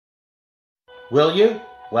Will you?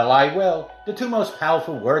 Well, I will. The two most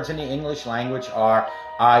powerful words in the English language are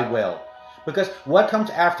I will. Because what comes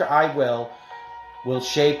after I will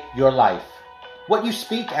shape your life. What you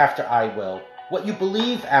speak after I will, what you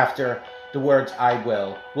believe after the words I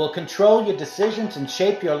will control your decisions and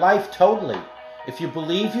shape your life totally. If you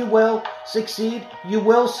believe you will succeed, you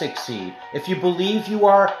will succeed. If you believe you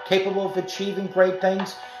are capable of achieving great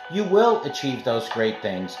things, you will achieve those great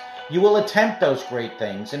things. You will attempt those great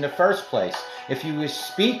things in the first place. If you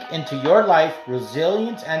speak into your life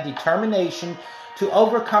resilience and determination to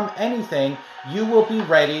overcome anything, you will be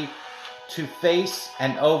ready to face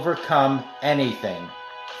and overcome anything.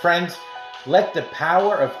 Friends, let the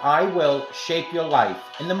power of I will shape your life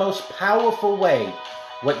in the most powerful way.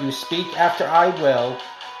 What you speak after I will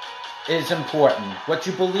is important. What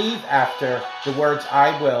you believe after the words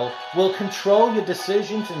I will control your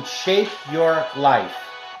decisions and shape your life.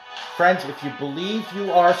 Friends, if you believe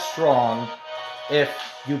you are strong, if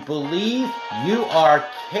you believe you are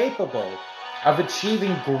capable of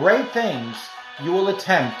achieving great things, you will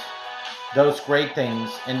attempt those great things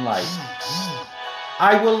in life.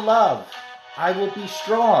 I will love. I will be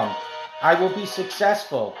strong. I will be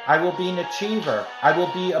successful. I will be an achiever. I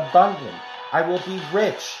will be abundant. I will be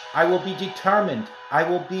rich. I will be determined. I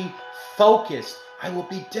will be focused. I will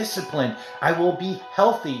be disciplined. I will be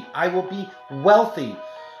healthy. I will be wealthy.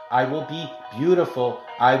 I will be beautiful.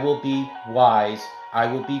 I will be wise. I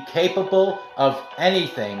will be capable of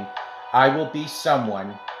anything. I will be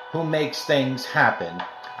someone who makes things happen.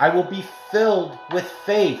 I will be filled with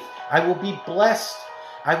faith. I will be blessed.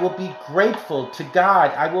 I will be grateful to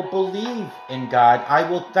God. I will believe in God. I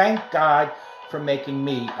will thank God for making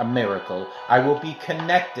me a miracle. I will be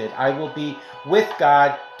connected. I will be with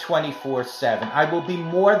God 24/7. I will be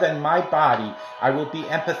more than my body. I will be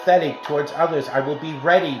empathetic towards others. I will be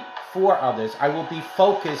ready for others. I will be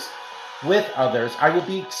focused with others. I will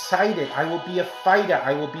be excited. I will be a fighter.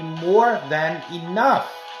 I will be more than enough.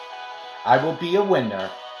 I will be a winner.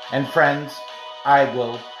 And friends, I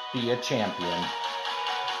will be a champion.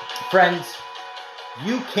 Friends,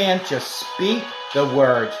 you can't just speak the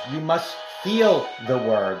words. You must feel the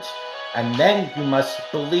words. And then you must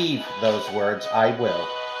believe those words, I will.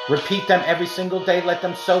 Repeat them every single day. Let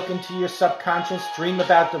them soak into your subconscious. Dream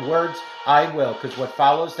about the words, I will, because what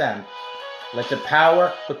follows them, let the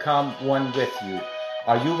power become one with you.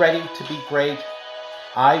 Are you ready to be great?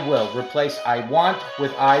 I will. Replace I want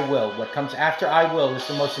with I will. What comes after I will is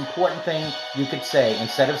the most important thing you could say.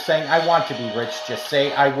 Instead of saying I want to be rich, just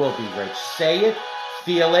say I will be rich. Say it,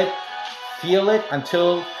 feel it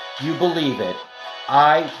until you believe it.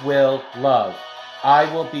 I will love.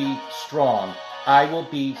 I will be strong. I will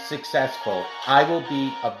be successful. I will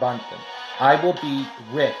be abundant. I will be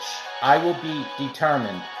rich. I will be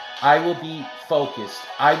determined. I will be focused.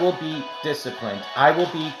 I will be disciplined. I will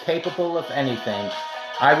be capable of anything.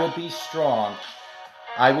 I will be strong.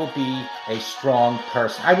 I will be a strong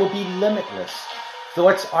person. I will be limitless.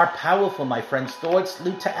 Thoughts are powerful, my friends. Thoughts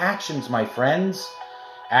lead to actions, my friends.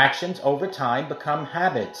 Actions over time become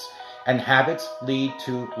habits, and habits lead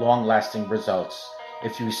to long-lasting results.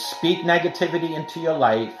 If you speak negativity into your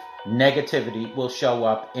life, negativity will show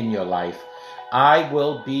up in your life. I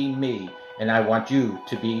will be me, and I want you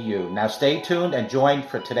to be you. Now stay tuned and join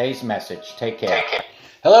for today's message. Take care.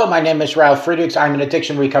 Hello, my name is Ralf Friedrichs. I'm an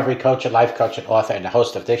addiction recovery coach, a life coach, and author, and the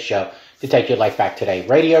host of this show, the Take Your Life Back Today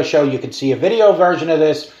radio show. You can see a video version of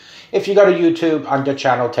this if you go to YouTube on the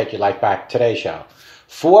channel Take Your Life Back Today show.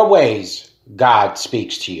 4 ways God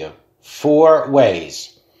speaks to you. 4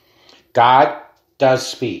 ways. God does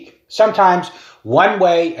speak. Sometimes one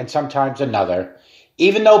way and sometimes another.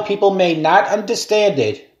 Even though people may not understand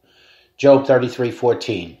it, Job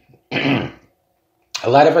 33:14. A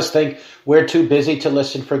lot of us think we're too busy to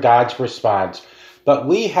listen for God's response, but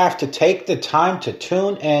we have to take the time to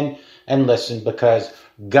tune in and listen because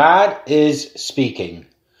God is speaking.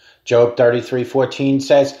 Job 33:14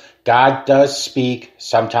 says, God does speak,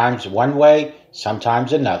 sometimes one way,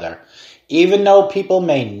 sometimes another. Even though people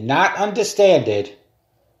may not understand it,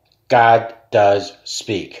 God does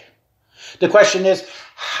speak. The question is,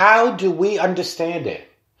 how do we understand it?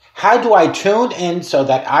 How do I tune in so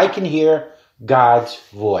that I can hear God's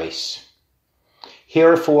voice?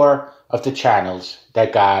 Here are 4 of the channels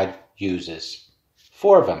that God uses.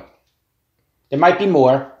 4 of them. There might be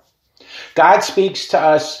more. God speaks to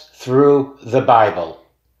us through the Bible.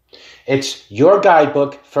 It's your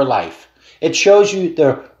guidebook for life. It shows you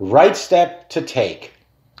the right step to take.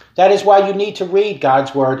 That is why you need to read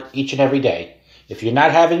God's Word each and every day. If you're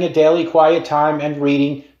not having a daily quiet time and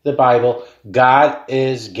reading the Bible, God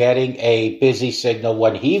is getting a busy signal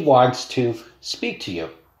when He wants to speak to you.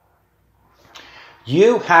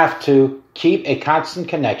 You have to keep a constant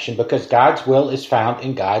connection because God's will is found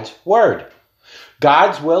in God's word.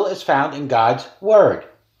 God's will is found in God's word.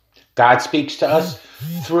 God speaks to us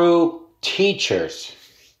through teachers.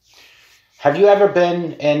 Have you ever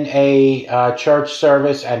been in a church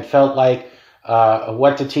service and felt like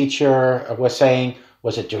what the teacher was saying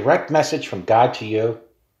was a direct message from God to you?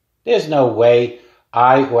 There's no way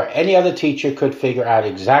I or any other teacher could figure out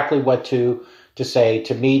exactly what to say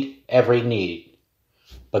to meet every need.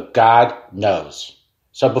 But God knows.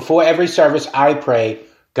 So before every service, I pray,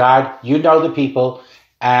 God, you know the people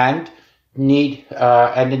and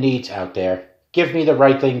the needs out there. Give me the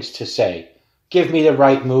right things to say. Give me the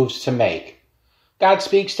right moves to make. God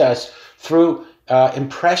speaks to us through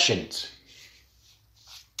impressions.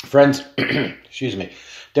 Friends, excuse me.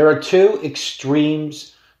 There are two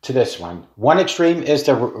extremes to this one. One extreme is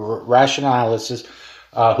the rationalist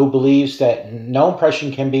who believes that no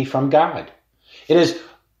impression can be from God.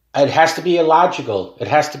 It has to be illogical. It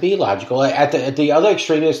has to be logical. At the other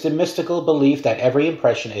extreme is the mystical belief that every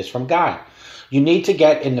impression is from God. You need to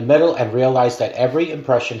get in the middle and realize that every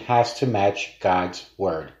impression has to match God's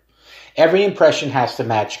word. Every impression has to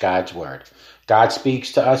match God's word. God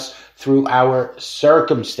speaks to us through our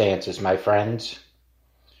circumstances, my friends.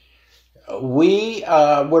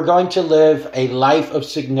 We're going to live a life of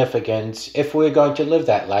significance. If we're going to live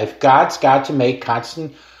that life, God's got to make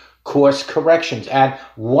constant course corrections. And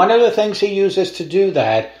one of the things he uses to do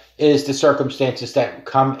that is the circumstances that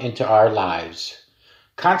come into our lives,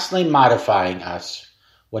 constantly modifying us.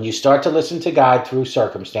 When you start to listen to God through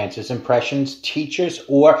circumstances, impressions, teachers,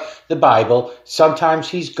 or the Bible, sometimes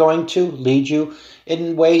he's going to lead you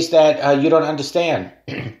in ways that you don't understand.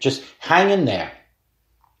 Just hang in there.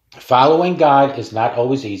 Following God is not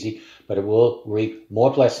always easy, but it will reap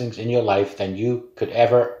more blessings in your life than you could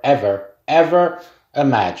ever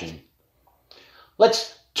imagine.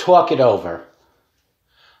 Let's talk it over.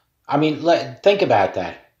 Think about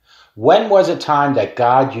that. When was a time that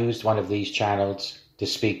God used one of these channels to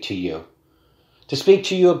speak to you? To speak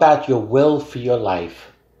to you about your will for your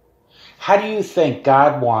life? How do you think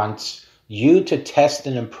God wants you to test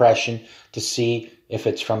an impression to see if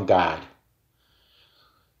it's from God?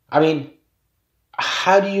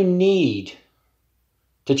 How do you need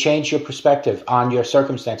to change your perspective on your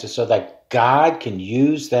circumstances so that God can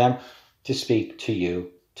use them to speak to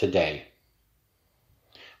you today?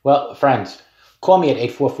 Well, friends, call me at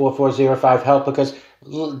 844-405-HELP because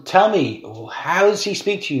tell me, how does he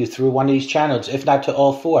speak to you through one of these channels, if not to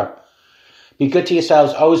all four? Be good to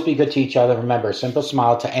yourselves. Always be good to each other. Remember, a simple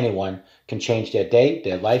smile to anyone can change their day,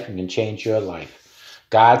 their life, and can change your life.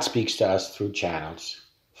 God speaks to us through channels,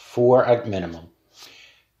 4 at minimum.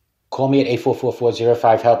 Call me at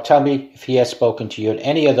 844-405-HELP. Tell me if he has spoken to you in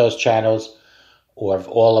any of those channels or of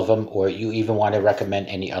all of them, or you even want to recommend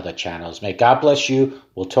any other channels. May God bless you.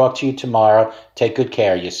 We'll talk to you tomorrow. Take good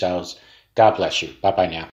care of yourselves. God bless you. Bye-bye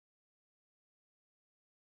now.